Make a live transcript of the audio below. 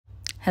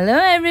Hello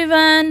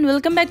everyone,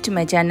 welcome back to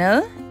my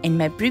channel. In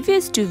my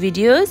previous two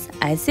videos,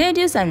 I shared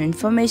you some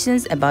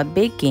informations about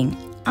baking.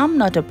 I'm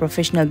not a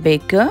professional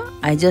baker.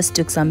 I just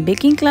took some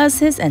baking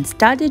classes and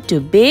started to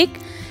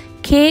bake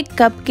cake,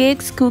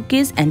 cupcakes,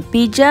 cookies and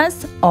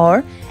pizzas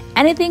or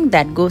anything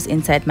that goes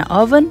inside my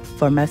oven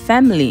for my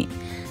family.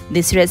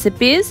 These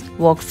recipes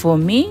worked for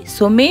me,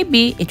 so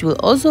maybe it will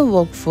also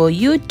work for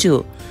you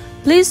too.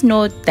 Please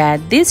note that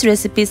these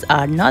recipes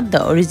are not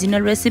the original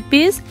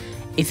recipes.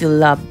 If you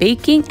love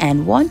baking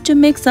and want to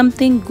make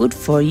something good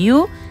for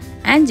you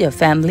and your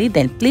family,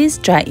 then please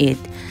try it.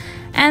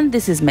 And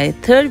this is my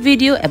third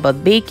video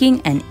about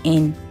baking, and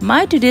in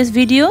my today's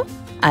video,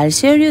 I'll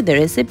share you the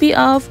recipe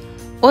of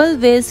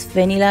oil-based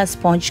vanilla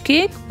sponge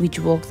cake, which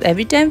works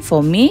every time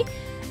for me,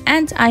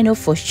 and I know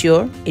for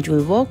sure it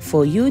will work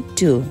for you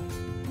too.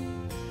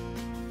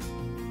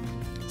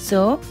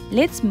 So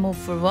let's move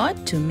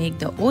forward to make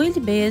the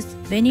oil-based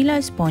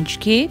vanilla sponge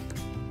cake.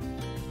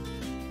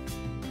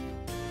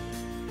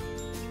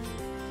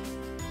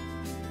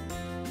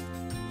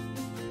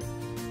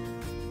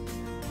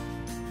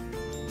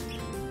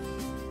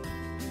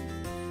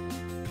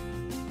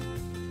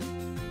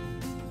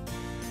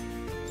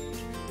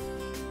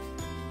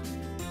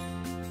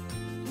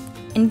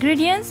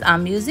 Ingredients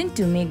I'm using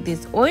to make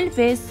this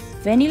oil-based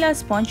vanilla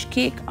sponge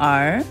cake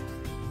are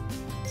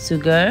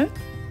sugar,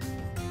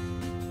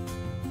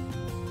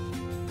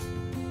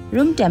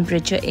 room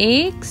temperature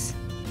eggs,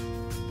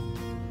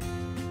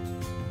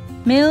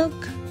 milk,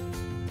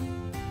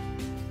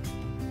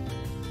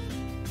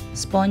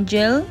 sponge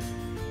gel,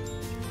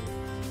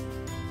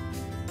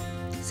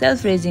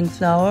 self-raising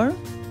flour,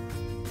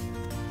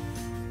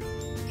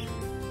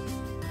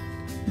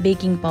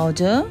 baking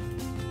powder,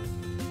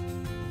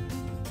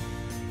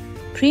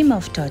 cream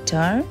of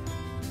tartar,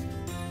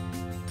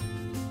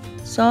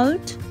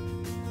 salt,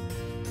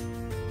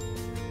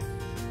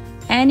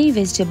 any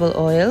vegetable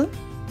oil,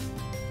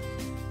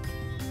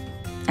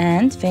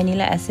 and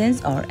vanilla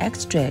essence or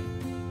extract.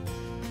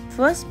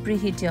 First,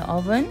 preheat your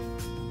oven.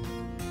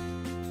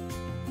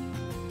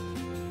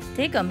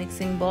 Take a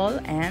mixing bowl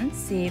and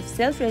sieve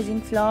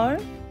self-raising flour,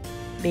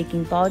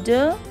 baking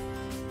powder,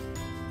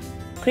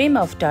 cream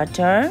of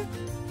tartar,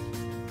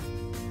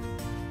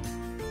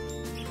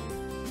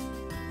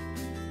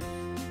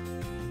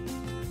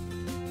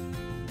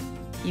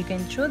 you can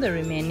throw the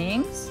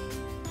remainings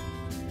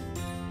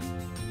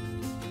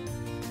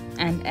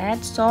and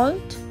add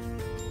salt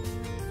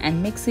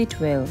and mix it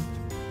well.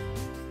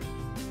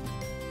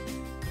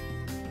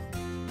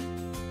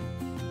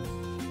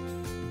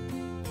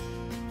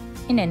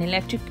 In an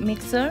electric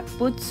mixer,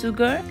 put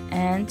sugar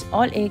and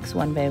all eggs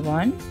one by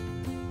one.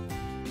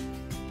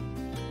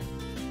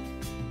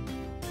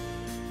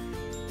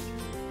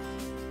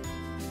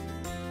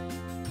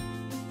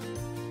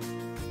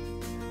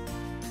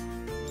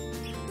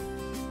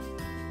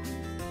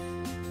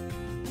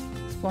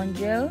 Sponge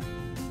gel,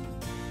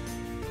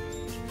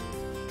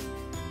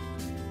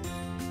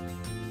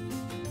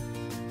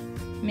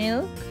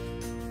 milk,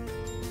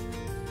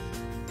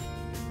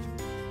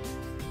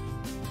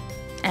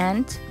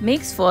 and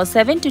mix for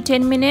 7 to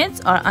 10 minutes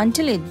or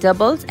until it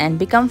doubles and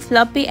becomes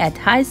fluffy at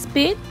high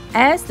speed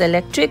as the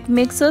electric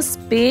mixer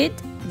speed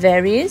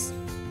varies.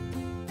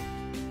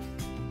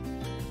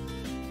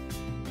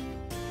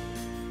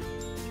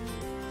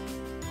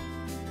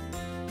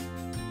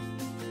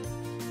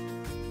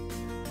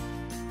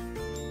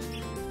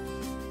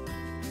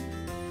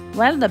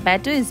 While the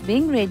batter is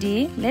being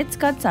ready, let's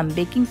cut some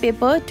baking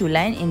paper to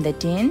line in the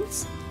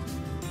tins.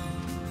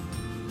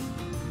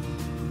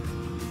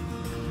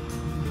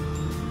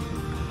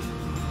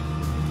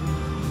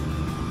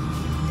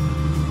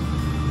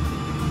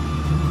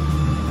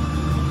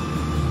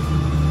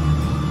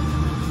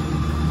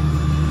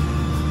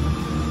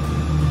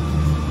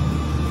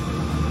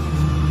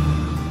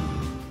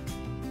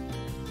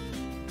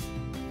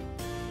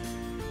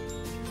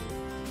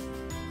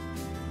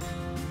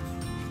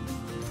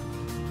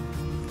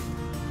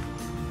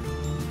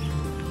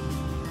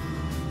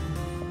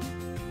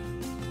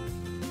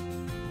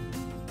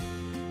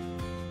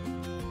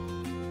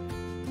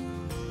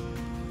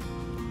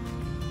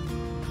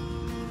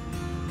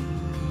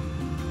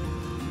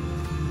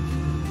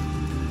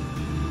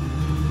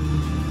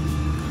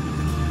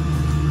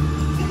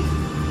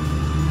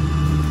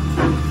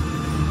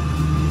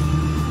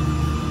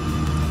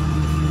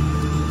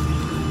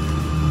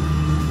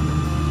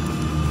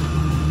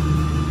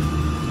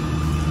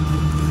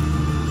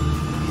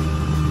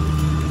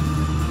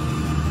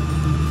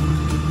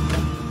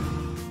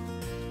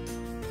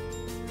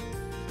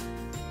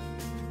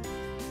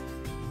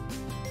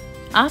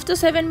 After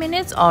 7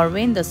 minutes or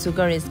when the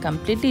sugar is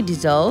completely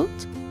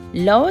dissolved,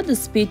 lower the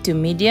speed to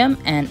medium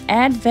and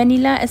add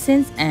vanilla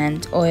essence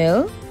and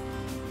oil.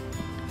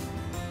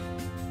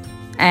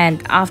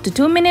 And after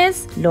 2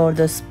 minutes, lower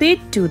the speed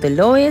to the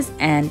lowest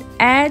and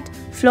add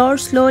flour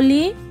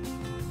slowly.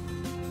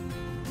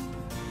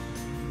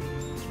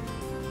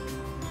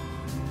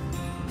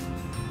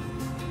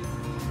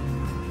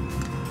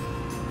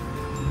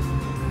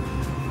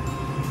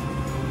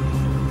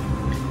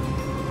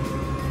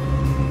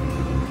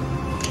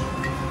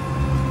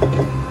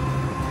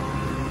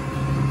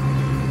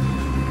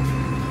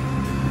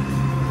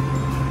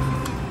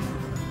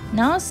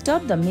 Now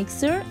stop the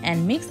mixer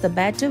and mix the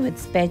batter with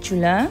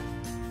spatula.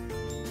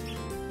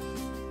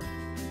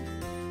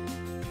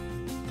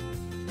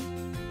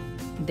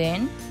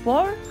 Then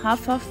pour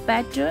half of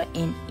batter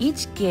in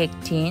each cake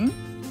tin.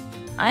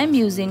 I am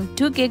using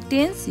 2 cake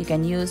tins. You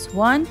can use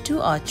 1,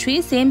 2 or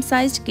 3 same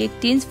sized cake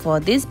tins for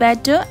this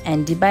batter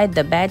and divide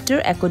the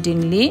batter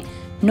accordingly.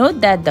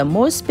 Note that the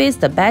more space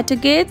the batter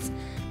gets,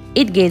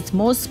 it gets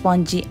more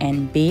spongy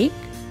and big.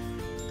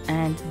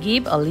 And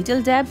give a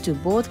little dab to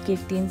both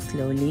cake tins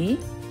slowly.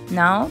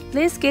 Now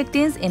place cake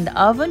tins in the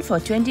oven for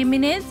 20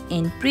 minutes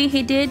in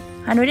preheated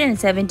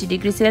 170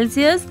 degrees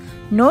Celsius.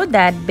 Note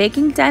that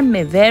baking time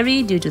may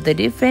vary due to the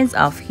difference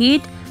of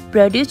heat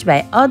produced by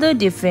other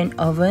different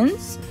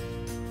ovens.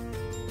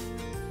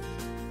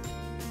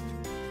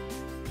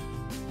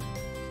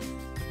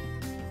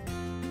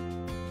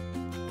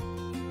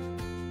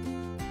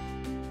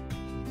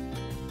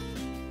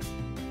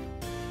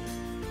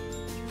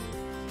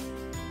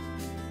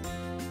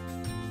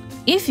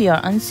 If you are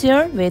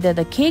unsure whether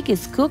the cake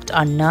is cooked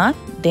or not,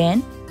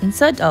 then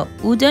insert a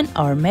wooden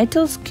or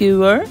metal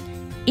skewer.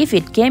 If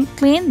it came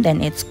clean,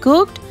 then it's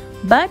cooked.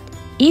 But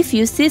if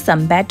you see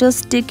some batter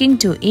sticking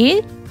to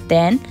it,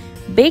 then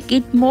bake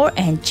it more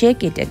and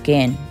check it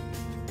again.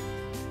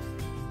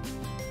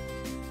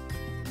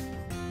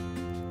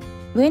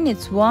 When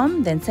it's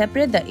warm, then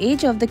separate the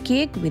edge of the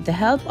cake with the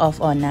help of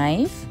a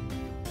knife.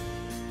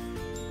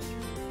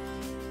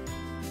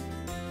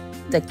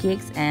 The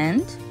cake's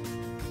end.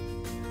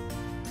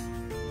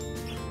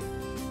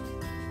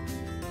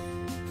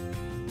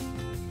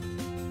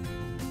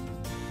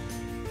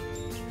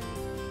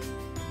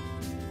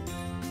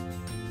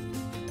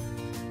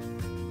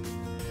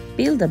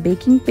 Peel the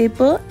baking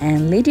paper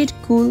and let it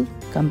cool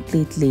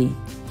completely.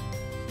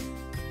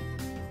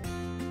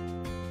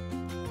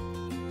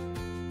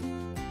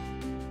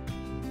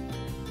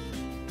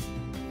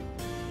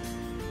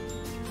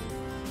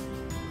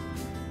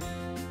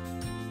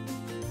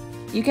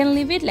 You can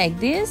leave it like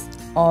this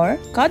or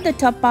cut the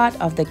top part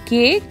of the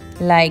cake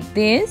like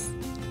this.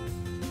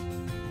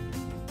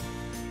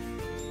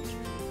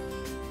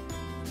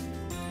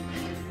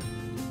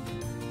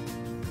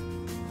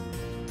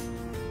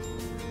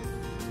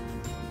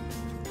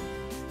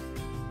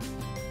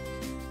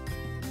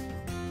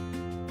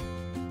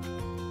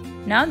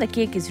 Now the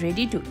cake is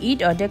ready to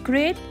eat or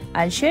decorate.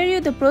 I'll share you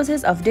the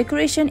process of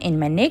decoration in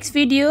my next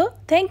video.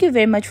 Thank you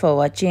very much for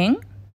watching.